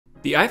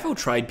The AFL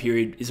trade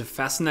period is a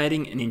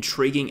fascinating and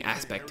intriguing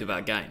aspect of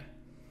our game.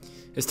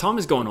 As time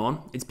has gone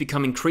on, it's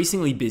become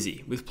increasingly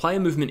busy, with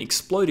player movement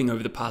exploding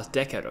over the past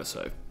decade or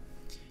so.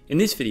 In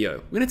this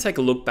video, we're going to take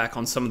a look back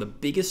on some of the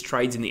biggest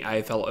trades in the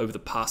AFL over the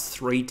past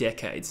 3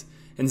 decades,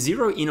 and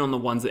zero in on the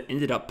ones that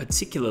ended up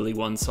particularly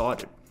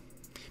one-sided.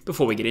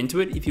 Before we get into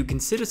it, if you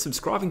consider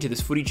subscribing to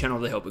this footy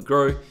channel to help it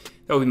grow,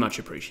 that would be much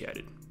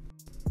appreciated.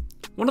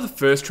 One of the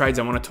first trades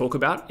I want to talk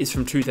about is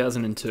from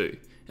 2002.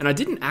 And I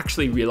didn't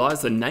actually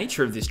realise the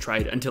nature of this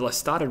trade until I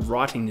started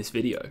writing this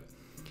video.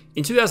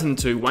 In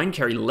 2002, Wayne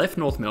Carey left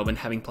North Melbourne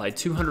having played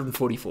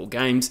 244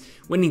 games,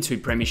 winning 2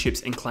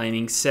 premierships and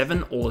claiming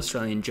 7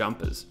 All-Australian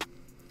jumpers.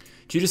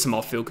 Due to some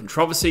off-field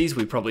controversies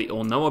we probably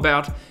all know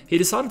about, he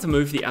decided to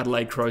move to the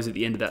Adelaide Crows at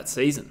the end of that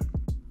season.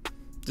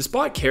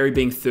 Despite Carey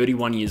being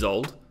 31 years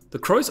old, the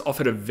Crows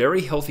offered a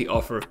very healthy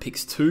offer of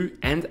picks 2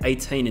 and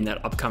 18 in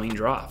that upcoming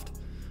draft.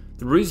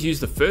 The Roos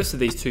used the first of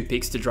these 2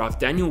 picks to draft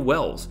Daniel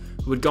Wells,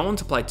 who would go on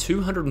to play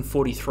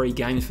 243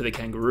 games for the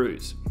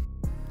Kangaroos.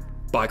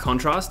 By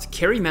contrast,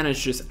 Carey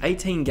managed just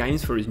 18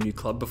 games for his new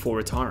club before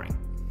retiring.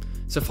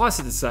 Suffice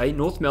it to say,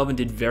 North Melbourne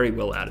did very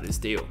well out of this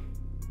deal.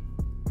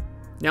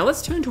 Now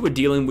let's turn to a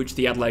deal in which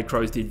the Adelaide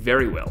Crows did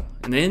very well,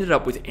 and they ended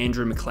up with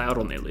Andrew McLeod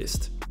on their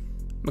list.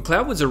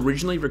 McLeod was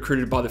originally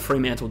recruited by the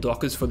Fremantle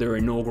Dockers for their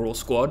inaugural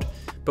squad,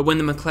 but when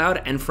the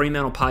McLeod and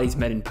Fremantle parties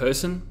met in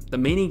person, the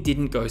meeting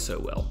didn't go so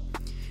well.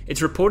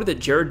 It's reported that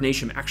Jared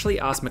Neesham actually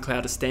asked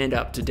McLeod to stand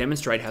up to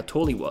demonstrate how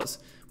tall he was,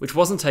 which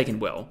wasn't taken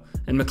well,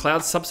 and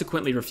McLeod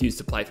subsequently refused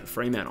to play for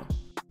Fremantle.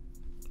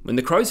 When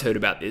the Crows heard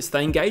about this,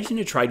 they engaged in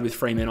a trade with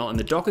Fremantle and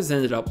the Dockers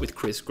ended up with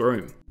Chris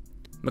Groom.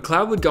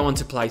 McLeod would go on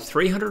to play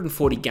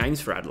 340 games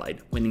for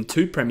Adelaide, winning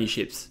 2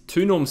 premierships,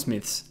 2 Norm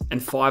Smiths,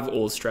 and 5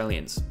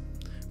 All-Australians.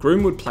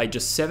 Groom would play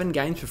just 7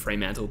 games for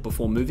Fremantle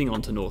before moving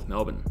on to North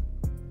Melbourne.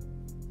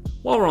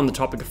 While we're on the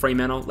topic of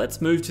Fremantle,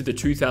 let's move to the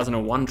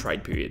 2001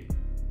 trade period.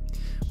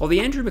 While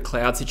the Andrew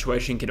McLeod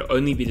situation can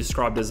only be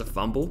described as a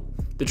fumble,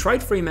 the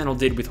trade Fremantle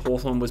did with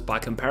Hawthorn was by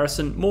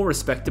comparison more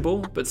respectable,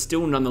 but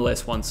still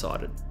nonetheless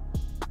one-sided.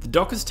 The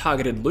Dockers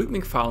targeted Luke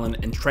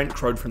McFarlane and Trent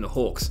Crode from the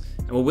Hawks,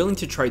 and were willing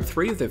to trade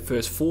 3 of their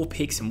first 4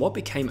 picks in what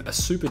became a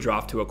super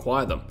draft to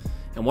acquire them,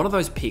 and one of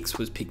those picks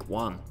was pick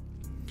 1.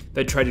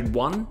 They traded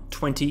 1,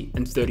 20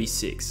 and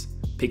 36.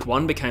 Pick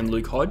 1 became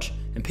Luke Hodge,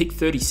 and pick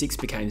 36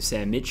 became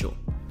Sam Mitchell.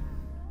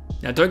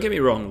 Now don't get me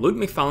wrong, Luke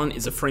McFarlane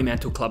is a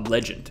Fremantle club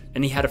legend,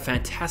 and he had a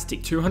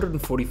fantastic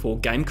 244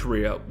 game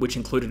career which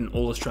included an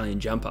All-Australian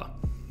jumper.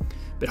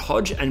 But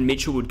Hodge and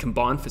Mitchell would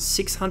combine for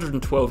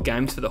 612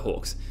 games for the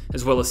Hawks,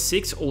 as well as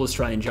 6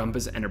 All-Australian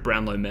jumpers and a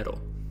Brownlow medal.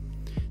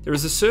 There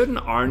is a certain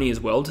irony as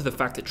well to the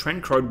fact that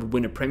Trent Crode would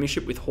win a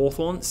premiership with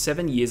Hawthorn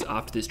 7 years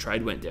after this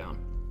trade went down.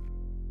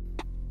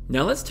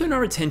 Now let's turn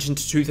our attention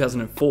to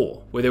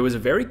 2004, where there was a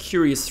very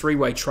curious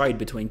 3-way trade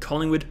between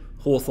Collingwood,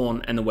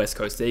 Hawthorn and the West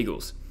Coast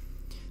Eagles.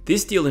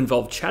 This deal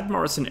involved Chad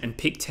Morrison and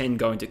pick 10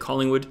 going to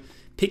Collingwood,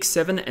 pick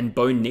 7 and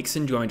Bo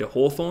Nixon going to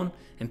Hawthorn,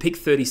 and pick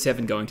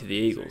 37 going to the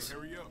Eagles.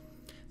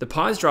 The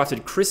Pies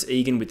drafted Chris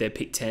Egan with their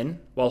pick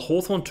 10, while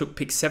Hawthorn took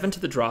pick 7 to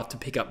the draft to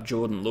pick up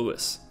Jordan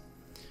Lewis.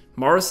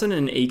 Morrison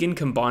and Egan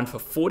combined for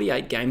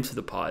 48 games for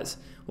the Pies,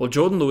 while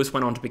Jordan Lewis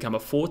went on to become a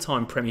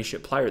 4-time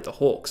premiership player at the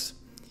Hawks.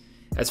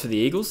 As for the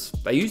Eagles,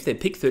 they used their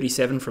pick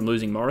 37 from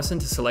losing Morrison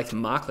to select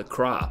Mark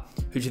LeCras,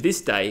 who to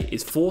this day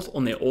is 4th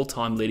on their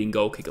all-time leading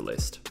goal kicker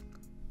list.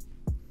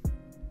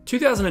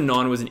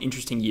 2009 was an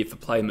interesting year for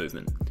player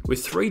movement,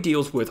 with 3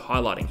 deals worth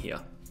highlighting here.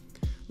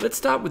 Let's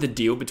start with a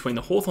deal between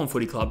the Hawthorn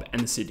Footy Club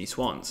and the Sydney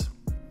Swans.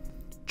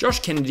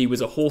 Josh Kennedy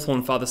was a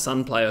Hawthorn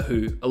father-son player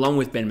who, along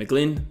with Ben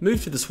McGlynn,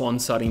 moved to the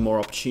Swans citing more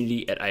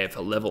opportunity at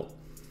AFL level.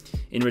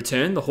 In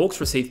return, the Hawks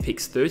received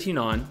picks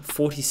 39,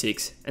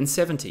 46 and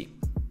 70.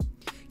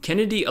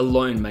 Kennedy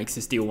alone makes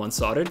this deal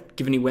one-sided,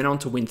 given he went on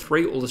to win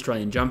 3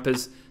 All-Australian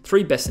jumpers,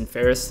 3 best and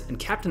fairest, and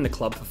captained the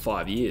club for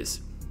 5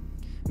 years.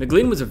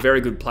 McGlynn was a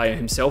very good player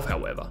himself,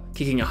 however,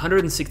 kicking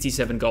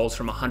 167 goals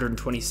from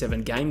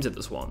 127 games at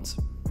the Swans.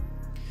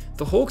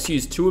 The Hawks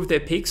used 2 of their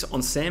picks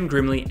on Sam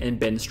Grimley and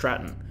Ben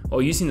Stratton,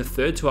 while using the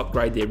 3rd to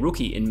upgrade their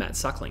rookie in Matt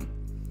Suckling.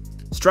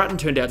 Stratton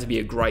turned out to be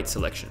a great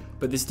selection,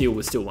 but this deal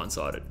was still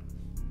one-sided.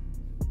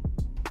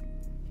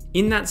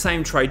 In that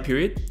same trade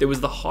period, there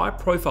was the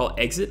high-profile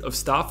exit of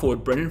star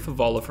forward Brendan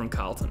Favola from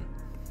Carlton.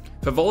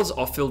 Favola's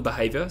off-field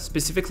behaviour,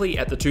 specifically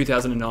at the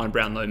 2009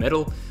 Brownlow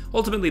medal,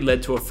 ultimately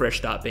led to a fresh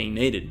start being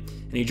needed,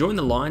 and he joined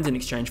the Lions in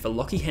exchange for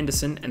Lockie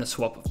Henderson and a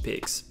swap of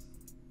picks.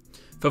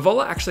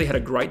 Favola actually had a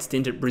great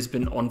stint at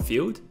Brisbane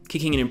on-field,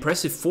 kicking an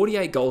impressive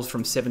 48 goals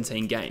from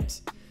 17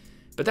 games.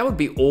 But that would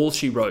be all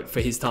she wrote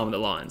for his time at the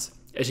Lions,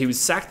 as he was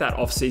sacked that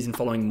off-season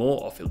following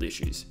more off-field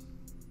issues.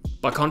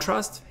 By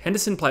contrast,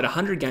 Henderson played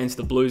 100 games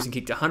for the Blues and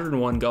kicked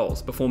 101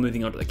 goals before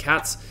moving on to the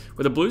Cats,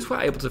 where the Blues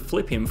were able to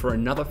flip him for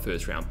another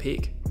first-round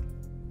pick.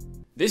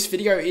 This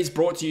video is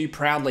brought to you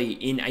proudly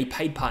in a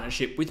paid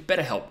partnership with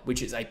BetterHelp,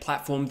 which is a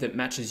platform that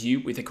matches you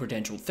with a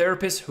credentialed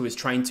therapist who is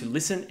trained to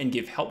listen and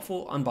give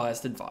helpful,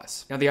 unbiased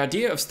advice. Now, the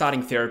idea of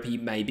starting therapy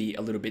may be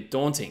a little bit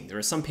daunting. There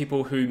are some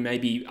people who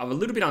maybe are a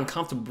little bit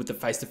uncomfortable with the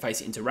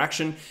face-to-face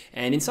interaction,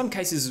 and in some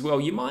cases as well,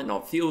 you might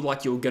not feel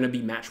like you're going to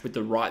be matched with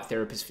the right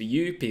therapist for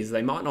you because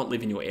they might not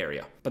live in your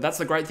area. But that's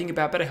the great thing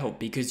about BetterHelp,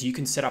 because you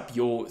can set up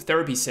your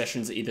therapy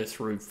sessions either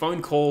through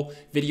phone call,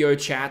 video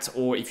chat,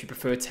 or if you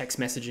prefer text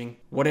messaging,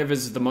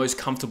 whatever's the most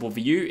comfortable for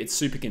you. It's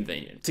super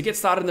convenient. To get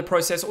started in the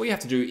process, all you have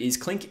to do is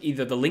click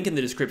either the link in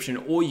the description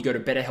or you go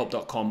to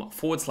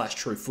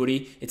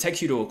betterhelp.com/truefooty. It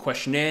takes you to a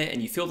questionnaire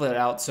and you fill that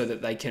out so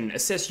that they can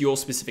assess your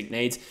specific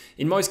needs.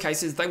 In most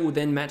cases, they will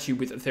then match you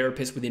with a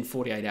therapist within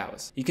 48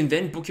 hours. You can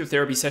then book your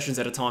therapy sessions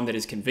at a time that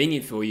is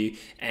convenient for you,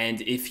 and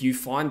if you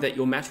find that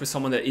you're matched with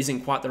someone that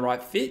isn't quite the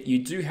right fit, you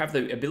do have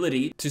the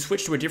ability to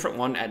switch to a different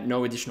one at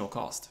no additional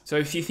cost. So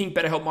if you think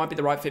BetterHelp might be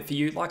the right fit for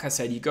you, like I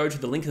said, you go to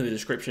the link in the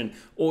description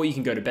or you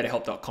can go to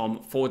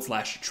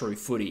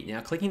betterhelp.com/truefooty.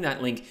 Now, clicking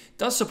that link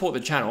does support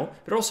the channel,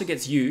 but also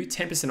gets you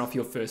 10% off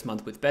your first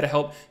month with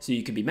BetterHelp, so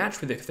you can be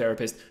matched with a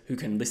therapist who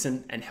can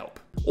listen and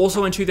help.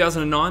 Also in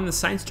 2009, the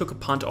Saints took a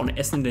punt on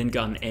Essendon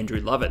gun Andrew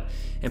Lovett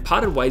and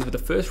parted ways with a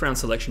first round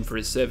selection for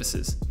his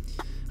services.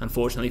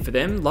 Unfortunately for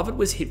them, Lovett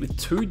was hit with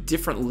 2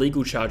 different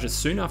legal charges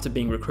soon after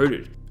being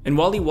recruited. And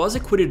while he was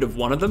acquitted of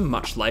one of them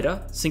much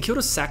later, St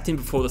Kilda sacked him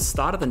before the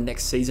start of the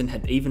next season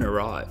had even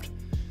arrived.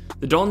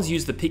 The Dons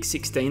used the pick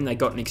 16 they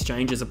got in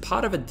exchange as a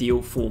part of a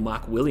deal for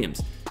Mark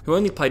Williams, who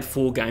only played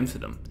 4 games for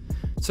them.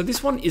 So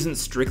this one isn't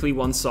strictly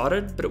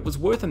one-sided, but it was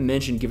worth a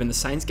mention given the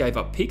Saints gave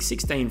up pick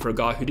 16 for a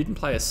guy who didn't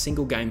play a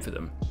single game for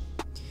them.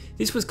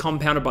 This was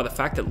compounded by the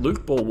fact that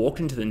Luke Ball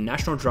walked into the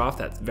national draft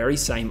that very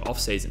same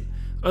off-season,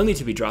 only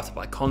to be drafted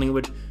by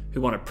Collingwood,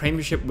 who won a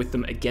premiership with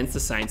them against the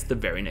Saints the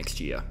very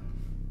next year.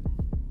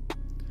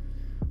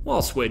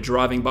 Whilst we're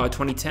driving by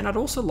 2010, I'd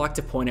also like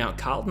to point out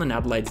Carlton and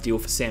Adelaide's deal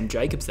for Sam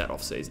Jacobs that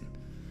off-season.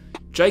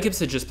 Jacobs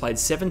had just played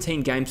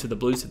 17 games for the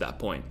Blues at that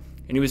point,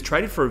 and he was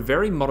traded for a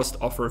very modest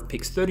offer of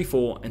picks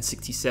 34 and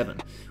 67,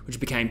 which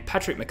became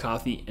Patrick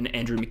McCarthy and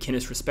Andrew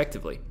McInnes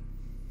respectively.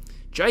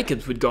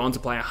 Jacobs would go on to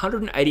play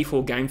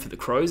 184 games for the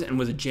Crows and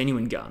was a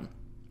genuine gun.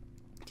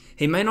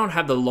 He may not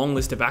have the long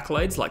list of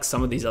accolades like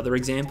some of these other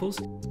examples,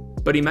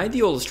 but he made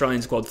the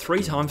All-Australian squad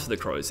 3 times for the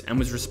Crows and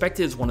was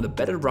respected as one of the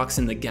better rucks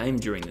in the game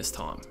during this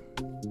time.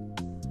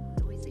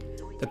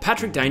 The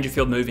Patrick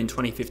Dangerfield move in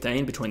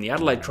 2015 between the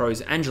Adelaide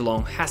Crows and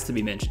Geelong has to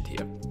be mentioned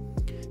here.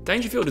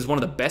 Dangerfield is one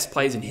of the best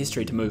players in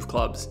history to move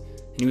clubs,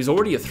 and he was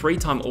already a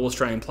 3-time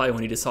All-Australian player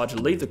when he decided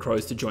to leave the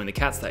Crows to join the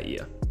Cats that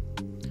year.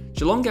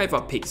 Geelong gave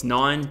up picks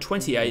 9,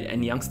 28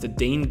 and youngster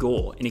Dean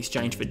Gore in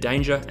exchange for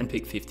Danger and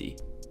pick 50.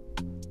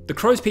 The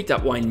Crows picked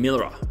up Wayne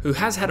Miller, who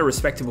has had a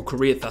respectable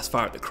career thus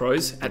far at the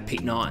Crows, at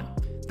pick 9.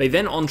 They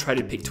then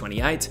on-traded pick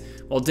 28,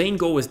 while Dean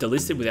Gore was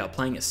delisted without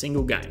playing a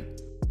single game.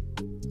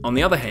 On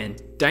the other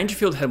hand,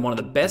 Dangerfield had one of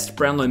the best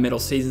Brownlow medal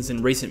seasons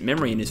in recent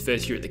memory in his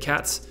first year at the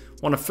Cats,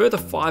 won a further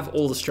 5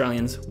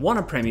 All-Australians, won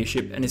a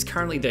premiership and is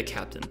currently their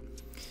captain.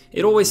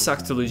 It always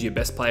sucks to lose your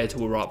best player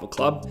to a rival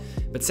club,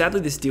 but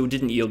sadly this deal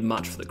didn't yield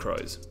much for the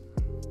Crows.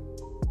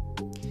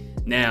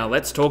 Now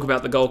let's talk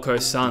about the Gold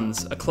Coast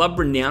Suns, a club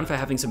renowned for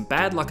having some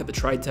bad luck at the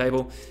trade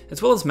table,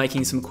 as well as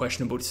making some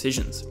questionable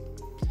decisions.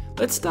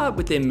 Let's start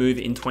with their move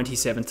in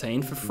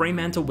 2017 for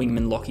Fremantle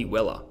wingman Lachie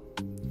Weller.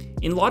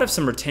 In light of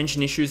some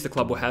retention issues the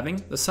club were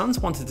having, the Suns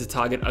wanted to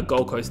target a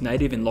Gold Coast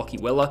native in Lachie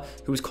Weller,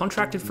 who was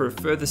contracted for a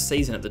further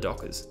season at the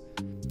Dockers.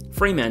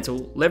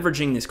 Fremantle,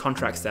 leveraging this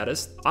contract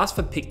status, asked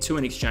for pick 2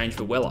 in exchange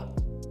for Weller.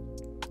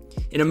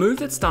 In a move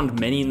that stunned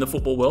many in the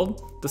football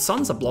world, the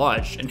Suns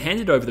obliged and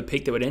handed over the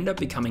pick that would end up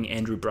becoming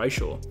Andrew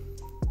Brayshaw.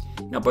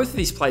 Now, both of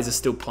these players are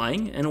still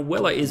playing, and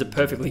Weller is a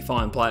perfectly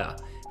fine player,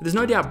 but there's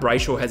no doubt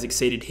Brayshaw has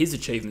exceeded his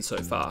achievements so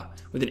far,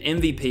 with an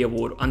MVP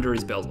award under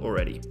his belt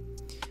already.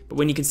 But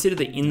when you consider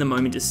the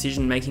in-the-moment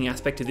decision-making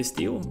aspect of this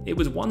deal, it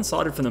was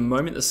one-sided from the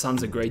moment the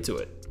Suns agreed to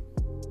it.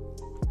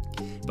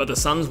 But the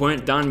Suns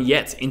weren't done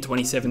yet in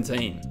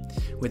 2017.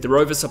 With their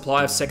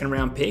oversupply of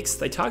second-round picks,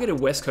 they targeted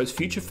West Coast's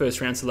future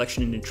first-round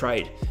selection in a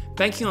trade,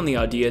 banking on the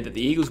idea that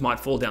the Eagles might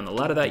fall down the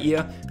ladder that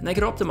year and they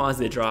could optimise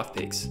their draft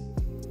picks.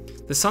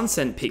 The Suns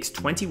sent picks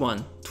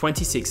 21,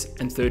 26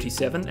 and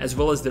 37, as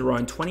well as their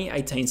own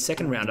 2018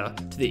 second-rounder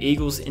to the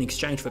Eagles in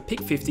exchange for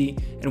pick 50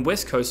 and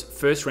West Coast's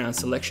first-round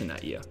selection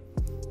that year.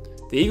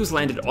 The Eagles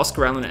landed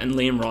Oscar Allen and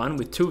Liam Ryan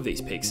with 2 of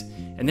these picks,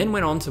 and then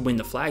went on to win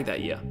the flag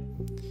that year.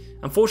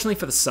 Unfortunately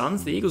for the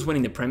Suns, the Eagles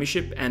winning the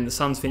premiership and the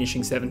Suns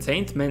finishing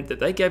 17th meant that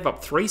they gave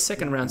up 3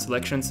 second-round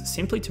selections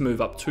simply to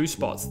move up 2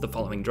 spots the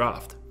following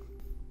draft.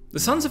 The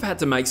Suns have had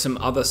to make some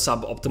other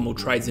suboptimal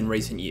trades in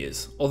recent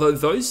years, although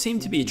those seem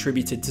to be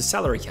attributed to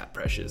salary cap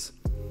pressures.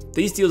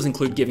 These deals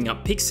include giving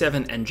up pick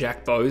 7 and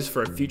Jack Bowes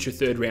for a future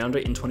 3rd rounder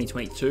in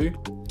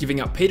 2022, giving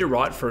up Peter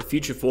Wright for a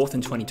future 4th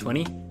in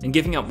 2020, and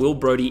giving up Will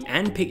Brodie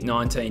and pick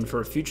 19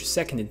 for a future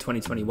 2nd in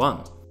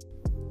 2021.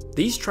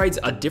 These trades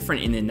are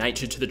different in their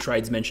nature to the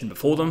trades mentioned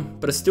before them,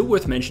 but are still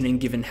worth mentioning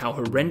given how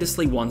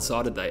horrendously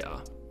one-sided they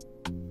are.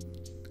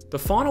 The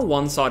final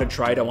one-sided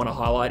trade I want to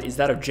highlight is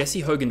that of Jesse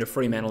Hogan to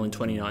Fremantle in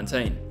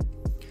 2019.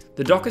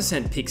 The Dockers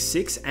sent picks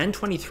 6 and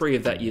 23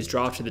 of that year's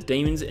draft to the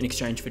Demons in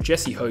exchange for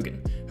Jesse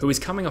Hogan, who is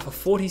coming off a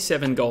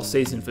 47-goal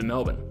season for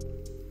Melbourne.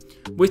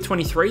 With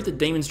 23, the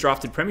Demons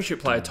drafted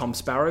Premiership player Tom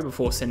Sparrow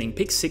before sending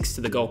pick 6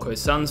 to the Gold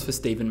Coast Suns for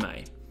Stephen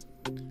May.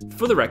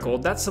 For the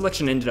record, that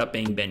selection ended up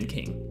being Ben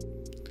King.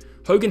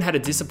 Hogan had a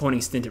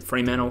disappointing stint at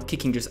Fremantle,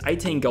 kicking just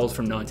 18 goals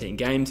from 19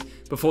 games,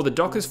 before the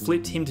Dockers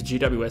flipped him to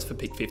GWS for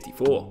pick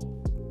 54.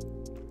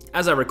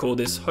 As I record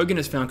this, Hogan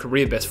has found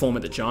career best form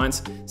at the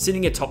Giants,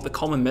 sitting atop the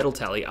common medal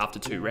tally after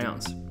 2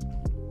 rounds.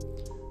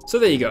 So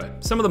there you go,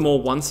 some of the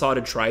more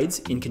one-sided trades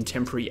in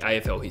contemporary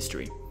AFL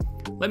history.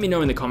 Let me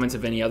know in the comments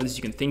of any others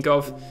you can think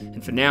of,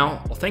 and for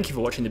now, I'll thank you for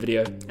watching the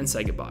video and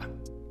say goodbye.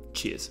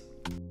 Cheers.